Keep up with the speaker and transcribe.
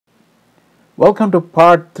Welcome to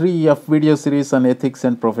part 3 of video series on ethics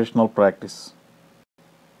and professional practice.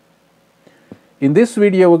 In this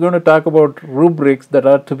video, we're going to talk about rubrics that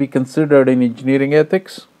are to be considered in engineering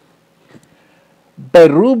ethics. By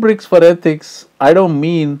rubrics for ethics, I don't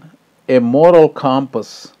mean a moral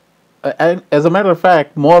compass. And as a matter of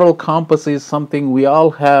fact, moral compass is something we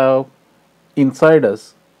all have inside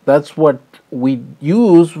us. That's what we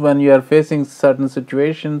use when you are facing certain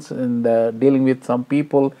situations and dealing with some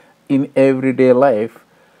people in everyday life.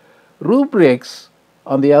 Rubrics,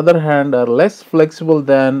 on the other hand, are less flexible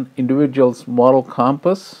than individuals' moral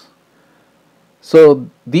compass. So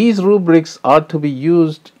these rubrics are to be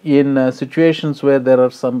used in situations where there are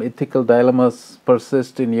some ethical dilemmas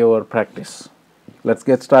persist in your practice. Let's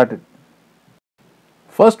get started.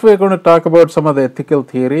 First, we're going to talk about some of the ethical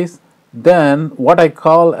theories, then what I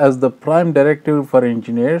call as the prime directive for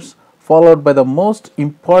engineers, followed by the most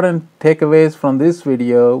important takeaways from this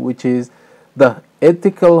video, which is the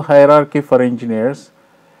ethical hierarchy for engineers.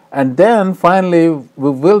 And then finally, we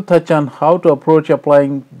will touch on how to approach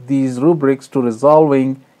applying these rubrics to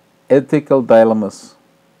resolving ethical dilemmas.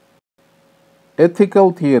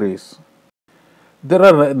 Ethical theories. There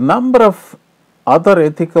are a number of other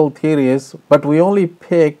ethical theories, but we only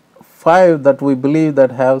pick 5 that we believe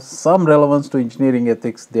that have some relevance to engineering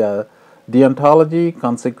ethics. They are deontology,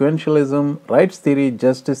 consequentialism, rights theory,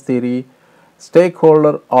 justice theory,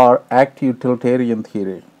 stakeholder or act utilitarian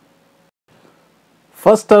theory.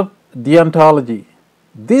 First up, deontology.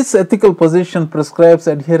 This ethical position prescribes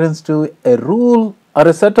adherence to a rule or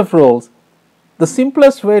a set of rules. The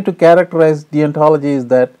simplest way to characterize deontology is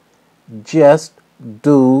that just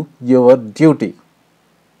do your duty.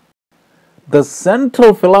 The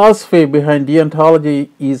central philosophy behind deontology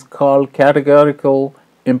is called categorical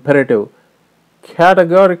imperative.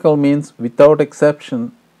 Categorical means without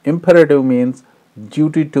exception. Imperative means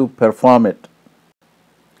duty to perform it.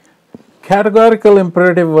 Categorical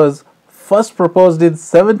imperative was first proposed in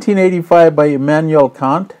 1785 by Immanuel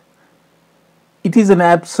Kant. It is an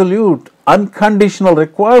absolute, unconditional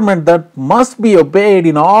requirement that must be obeyed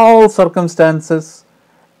in all circumstances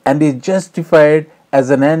and is justified as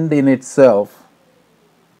an end in itself.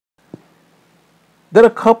 There are a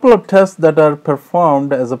couple of tests that are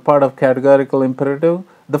performed as a part of categorical imperative.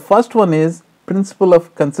 The first one is principle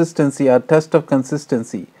of consistency or test of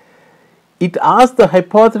consistency. It asks the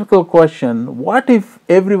hypothetical question, what if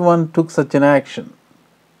everyone took such an action?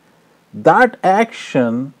 That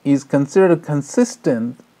action is considered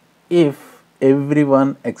consistent if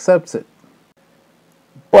everyone accepts it.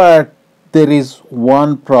 But there is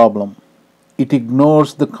one problem. It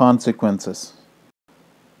ignores the consequences.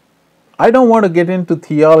 I don't want to get into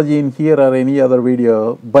theology in here or any other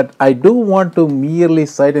video, but I do want to merely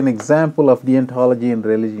cite an example of deontology in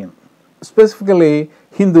religion, specifically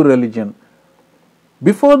Hindu religion.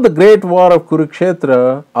 Before the great war of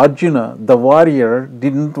Kurukshetra, Arjuna, the warrior,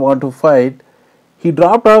 didn't want to fight. He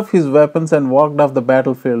dropped off his weapons and walked off the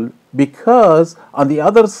battlefield because on the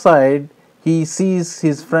other side he sees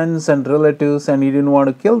his friends and relatives and he didn't want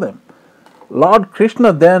to kill them. Lord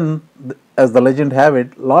Krishna then, as the legend have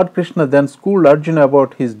it, Lord Krishna then schooled Arjuna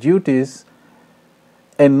about his duties.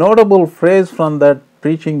 A notable phrase from that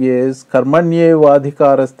preaching is Karmanyeva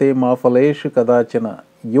adhikaraste ma phaleshu kadachana.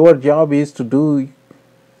 Your job is to do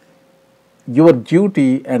your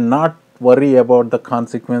duty and not worry about the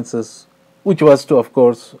consequences, which was to, of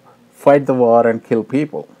course, fight the war and kill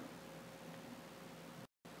people.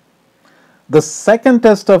 The second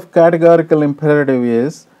test of categorical imperative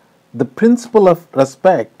is the principle of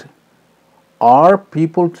respect. Are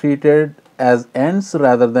people treated as ends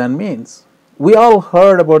rather than means? We all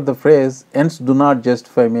heard about the phrase, ends do not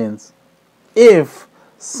justify means. If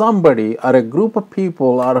somebody or a group of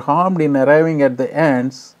people are harmed in arriving at the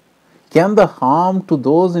ends, can the harm to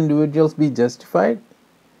those individuals be justified?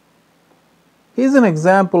 Here's an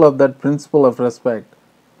example of that principle of respect.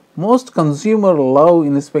 Most consumers love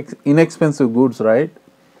inexpensive goods, right?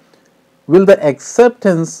 Will the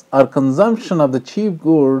acceptance or consumption of the cheap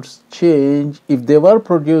goods change if they were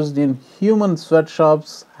produced in human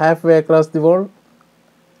sweatshops halfway across the world?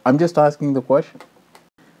 I'm just asking the question.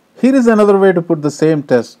 Here is another way to put the same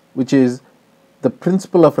test, which is the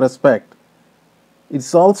principle of respect.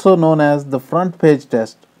 It's also known as the front page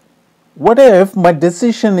test. What if my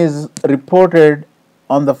decision is reported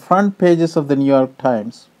on the front pages of the New York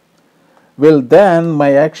Times? Will then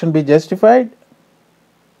my action be justified?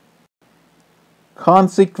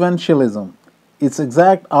 Consequentialism. It's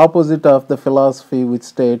exact opposite of the philosophy which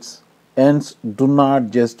states ends do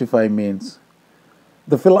not justify means.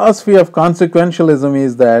 The philosophy of consequentialism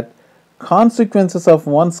is that consequences of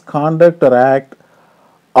one's conduct or act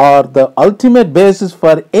are the ultimate basis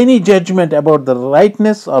for any judgment about the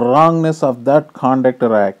rightness or wrongness of that conduct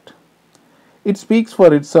or act. It speaks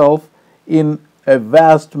for itself in a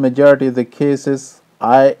vast majority of the cases.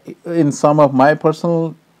 In some of my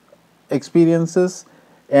personal experiences,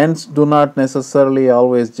 ends do not necessarily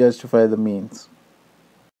always justify the means.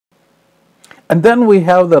 And then we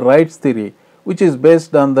have the rights theory, which is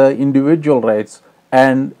based on the individual rights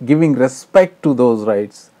and giving respect to those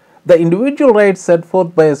rights. The individual rights set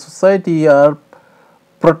forth by a society are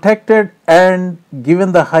protected and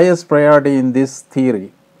given the highest priority in this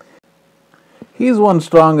theory. Here's one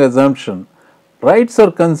strong assumption. Rights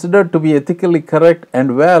are considered to be ethically correct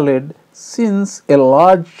and valid since a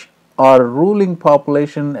large or ruling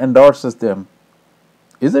population endorses them.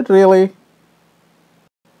 Is it really?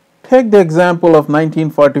 Take the example of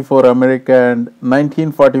 1944 America and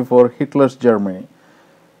 1944 Hitler's Germany.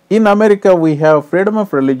 In America, we have freedom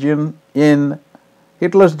of religion. In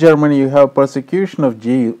Hitler's Germany, you have persecution of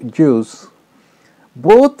Jews.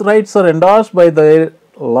 Both rights are endorsed by the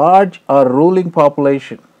large or ruling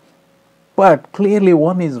population. But clearly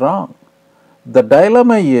one is wrong. The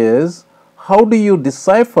dilemma is, how do you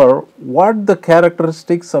decipher what the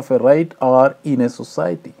characteristics of a right are in a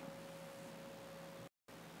society?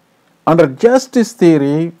 Under justice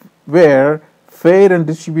theory, where fair and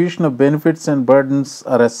distribution of benefits and burdens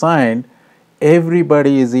are assigned,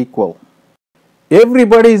 everybody is equal.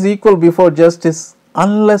 Everybody is equal before justice,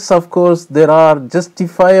 unless, of course, there are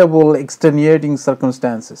justifiable extenuating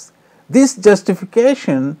circumstances. This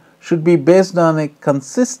justification should be based on a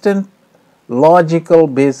consistent logical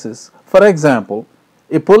basis. For example,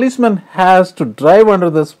 a policeman has to drive under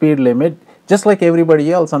the speed limit just like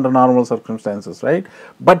everybody else under normal circumstances, right?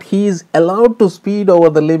 But he is allowed to speed over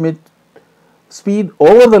the limit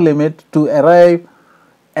to arrive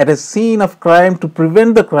at a scene of crime to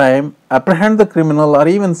prevent the crime, apprehend the criminal, or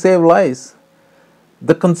even save lives.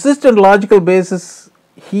 The consistent logical basis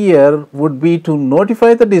here would be to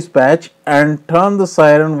notify the dispatch and turn the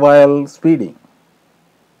siren while speeding.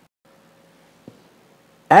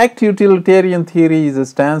 Act utilitarian theory is a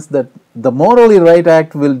stance that the morally right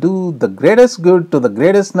act will do the greatest good to the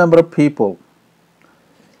greatest number of people.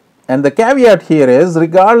 And the caveat here is,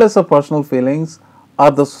 regardless of personal feelings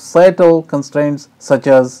or the societal constraints such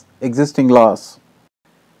as existing laws.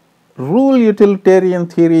 Rule utilitarian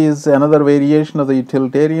theory is another variation of the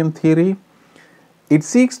utilitarian theory. It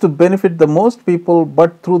seeks to benefit the most people,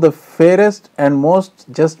 but through the fairest and most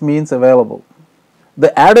just means available.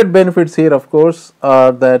 The added benefits here, of course,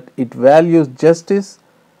 are that it values justice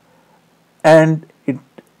and it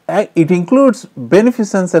includes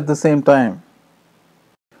beneficence at the same time.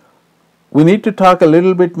 We need to talk a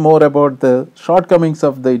little bit more about the shortcomings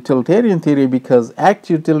of the utilitarian theory, because act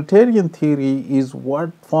utilitarian theory is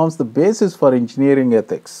what forms the basis for engineering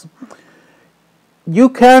ethics. You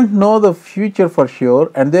can't know the future for sure,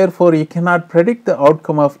 and therefore you cannot predict the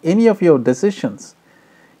outcome of any of your decisions.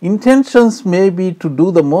 Intentions may be to do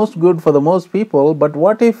the most good for the most people, but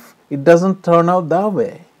what if it doesn't turn out that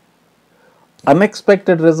way?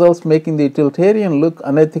 Unexpected results making the utilitarian look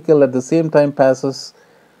unethical at the same time passes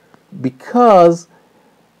because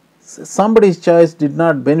somebody's choice did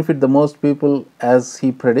not benefit the most people as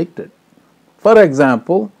he predicted. For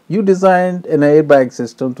example, you designed an airbag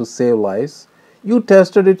system to save lives. You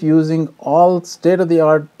tested it using all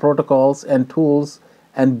state-of-the-art protocols and tools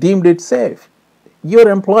and deemed it safe. Your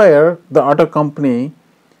employer, the auto company,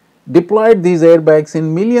 deployed these airbags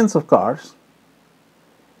in millions of cars.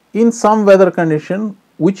 In some weather condition,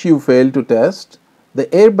 which you failed to test, the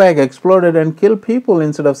airbag exploded and killed people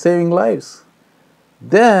instead of saving lives.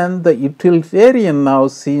 Then the utilitarian now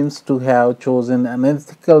seems to have chosen an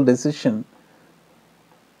ethical decision.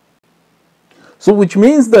 So which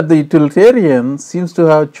means that the utilitarian seems to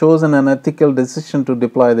have chosen an ethical decision to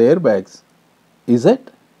deploy the airbags. Is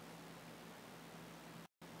it?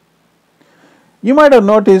 You might have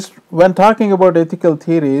noticed when talking about ethical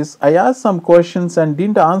theories, I asked some questions and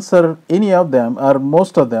didn't answer any of them or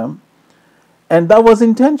most of them. And that was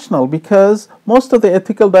intentional, because most of the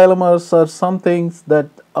ethical dilemmas are some things that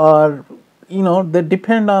are, they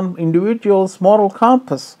depend on individuals' moral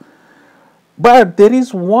compass. But there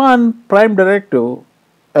is one prime directive,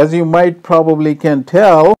 as you might probably can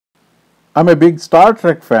tell. I'm a big Star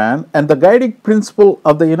Trek fan, and the guiding principle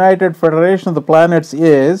of the United Federation of the Planets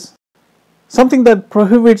is something that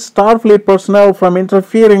prohibits Starfleet personnel from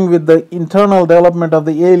interfering with the internal development of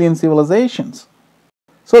the alien civilizations.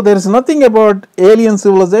 So there is nothing about alien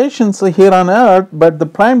civilizations here on Earth, but the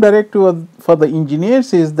prime directive for the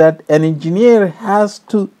engineers is that an engineer has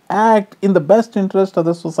to act in the best interest of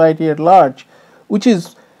the society at large, which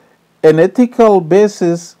is an ethical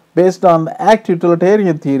basis based on act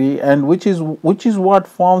utilitarian theory, and which is what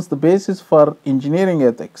forms the basis for engineering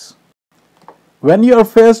ethics. When you are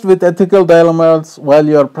faced with ethical dilemmas while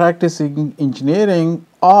you are practicing engineering,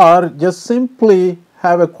 or just simply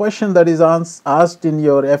have a question that is asked in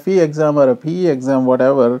your FE exam or a PE exam,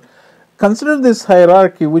 whatever, consider this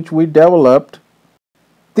hierarchy which we developed.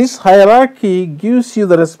 This hierarchy gives you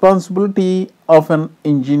the responsibility of an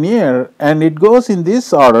engineer, and it goes in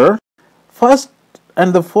this order. First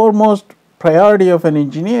and the foremost priority of an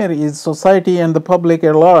engineer is society and the public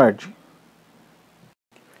at large.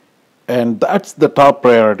 And that's the top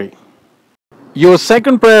priority. Your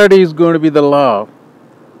second priority is going to be the law.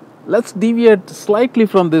 Let's deviate slightly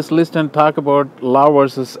from this list and talk about law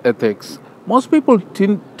versus ethics. Most people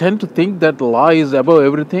tend to think that law is above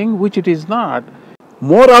everything, which it is not.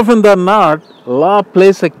 More often than not, law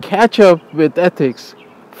plays a catch-up with ethics.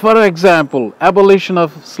 For example, abolition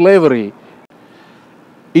of slavery.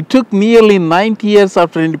 It took nearly 90 years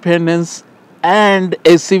after independence and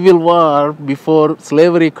a civil war before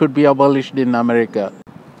slavery could be abolished in America.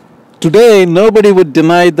 Today, nobody would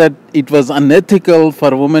deny that it was unethical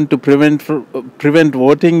for women to prevent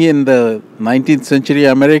voting in the 19th century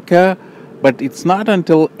America, but it's not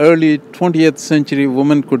until early 20th century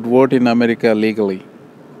women could vote in America legally.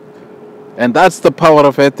 And that's the power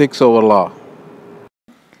of ethics over law.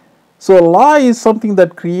 So law is something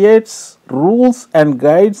that creates rules and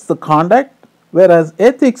guides the conduct, whereas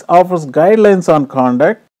ethics offers guidelines on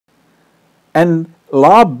conduct, and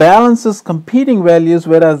law balances competing values,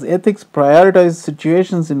 whereas ethics prioritizes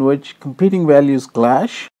situations in which competing values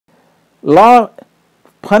clash. Law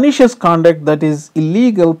punishes conduct that is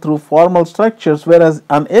illegal through formal structures, whereas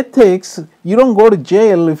on ethics, you don't go to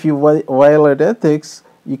jail if you violate ethics.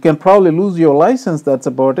 You can probably lose your license, that's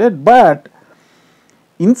about it. But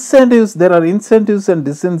incentives, there are incentives and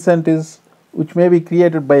disincentives which may be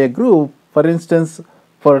created by a group. For instance,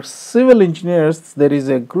 for civil engineers, there is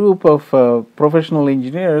a group of professional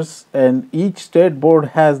engineers, and each state board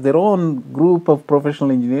has their own group of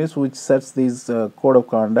professional engineers which sets these code of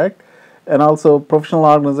conduct. And also professional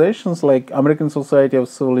organizations like American Society of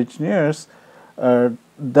Civil Engineers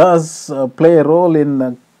does play a role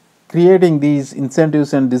in creating these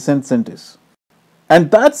incentives and disincentives. And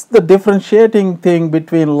that's the differentiating thing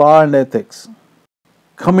between law and ethics.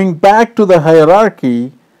 Coming back to the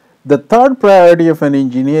hierarchy, the third priority of an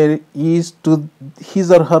engineer is to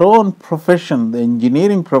his or her own profession, the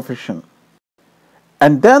engineering profession,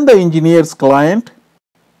 and then the engineer's client.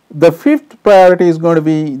 The fifth priority is going to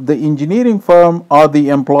be the engineering firm or the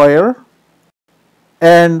employer,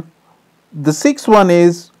 and the sixth one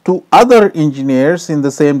is to other engineers in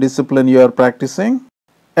the same discipline you are practicing,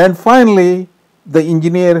 and finally the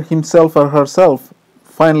engineer himself or herself,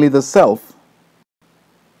 finally the self.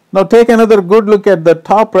 Now take another good look at the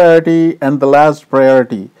top priority and the last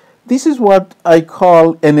priority. This is what I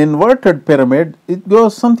call an inverted pyramid. It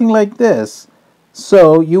goes something like this.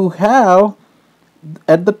 So you have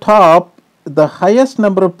at the top the highest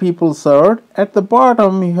number of people served. At the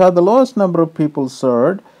bottom you have the lowest number of people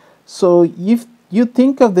served. So if you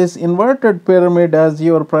think of this inverted pyramid as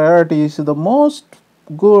your priority is the most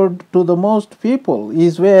good to the most people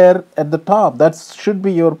is where at the top, that should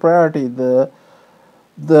be your priority.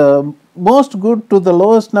 The most good to the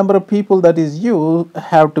lowest number of people, that is you,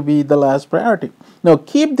 have to be the last priority. Now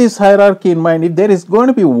keep this hierarchy in mind. If there is going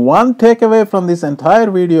to be one takeaway from this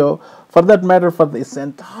entire video, for that matter for this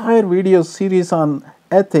entire video series on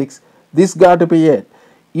ethics, this got to be it.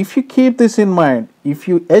 If you keep this in mind, if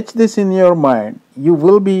you etch this in your mind, you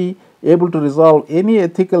will be able to resolve any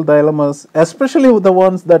ethical dilemmas, especially the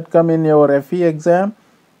ones that come in your FE exam.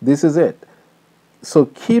 This is it. So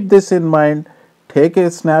keep this in mind. Take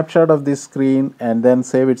a snapshot of this screen and then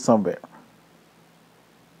save it somewhere.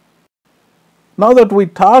 Now that we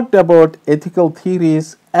talked about ethical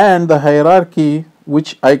theories and the hierarchy,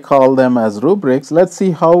 which I call them as rubrics, let's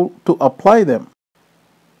see how to apply them.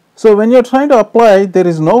 So when you're trying to apply, there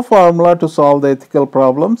is no formula to solve the ethical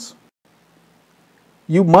problems.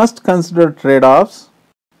 You must consider trade-offs.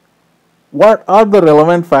 What are the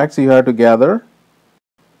relevant facts you have to gather?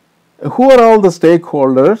 Who are all the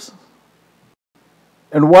stakeholders?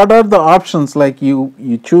 And what are the options, like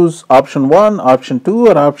you choose option 1, option 2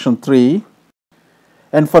 or option 3.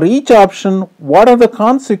 And for each option, what are the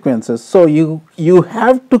consequences? So you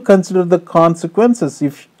have to consider the consequences.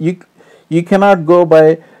 If you cannot go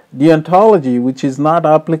by deontology, which is not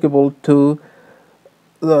applicable to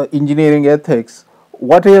the engineering ethics.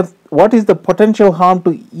 What is the potential harm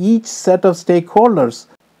to each set of stakeholders?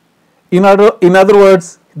 In other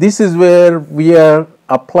words, this is where we are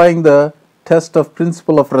applying the test of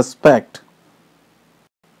principle of respect.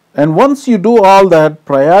 And once you do all that,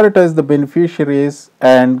 prioritize the beneficiaries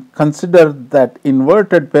and consider that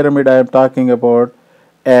inverted pyramid I am talking about,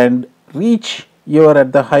 and reach your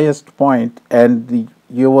at the highest point, and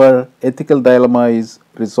your ethical dilemma is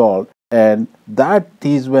resolved, and that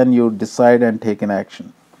is when you decide and take an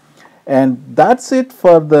action. And that's it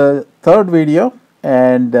for the third video,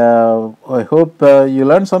 and I hope you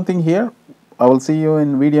learned something here. I will see you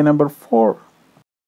in video number 4.